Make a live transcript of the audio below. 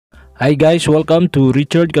Hi guys, welcome to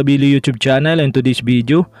Richard Cabile YouTube channel, and to this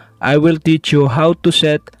video, I will teach you how to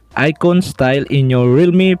set icon style in your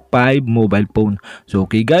Realme 5 mobile phone. So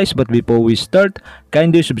okay guys, but before we start,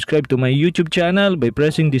 kindly subscribe to my YouTube channel by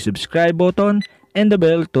pressing the subscribe button and the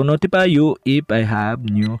bell to notify you if I have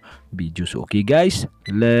new videos. Okay guys,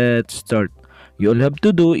 let's start. You all have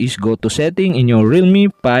to do is go to setting in your Realme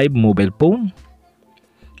 5 mobile phone.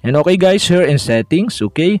 And okay guys, here in settings,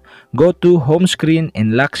 okay, go to home screen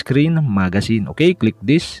and lock screen magazine. Okay, click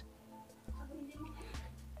this.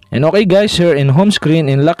 And okay guys, here in home screen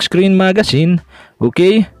and lock screen magazine,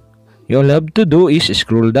 okay, you'll have to do is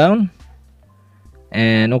scroll down.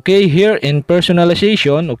 And okay, here in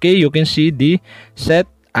personalization, okay, you can see the set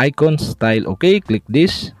icon style. Okay, click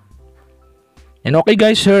this. And okay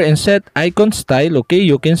guys, here in set icon style, okay,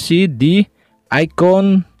 you can see the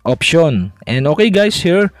icon option. And okay guys,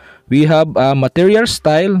 here we have material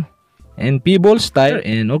style and people style.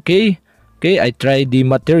 And okay, I try the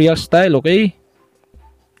material style. Okay,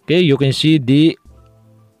 you can see the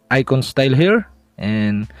icon style here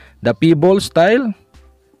and the people style.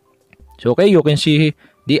 So okay, you can see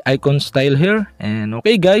the icon style here. And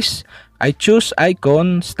okay guys, I choose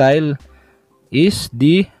icon style is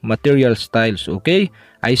the material styles. Okay,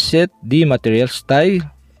 I set the material style.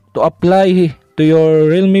 To apply to your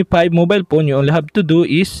Realme 5 mobile phone, you only have to do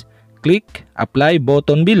is click apply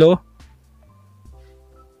button below.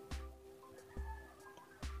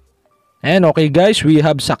 And okay guys, we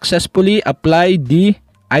have successfully applied the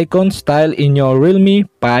icon style in your Realme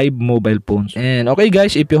 5 mobile phones. And okay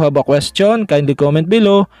guys, if you have a question, kindly comment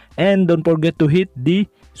below, and don't forget to hit the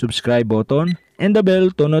subscribe button and the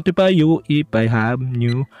bell to notify you if I have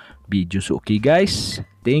new videos. Okay guys,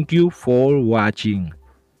 thank you for watching.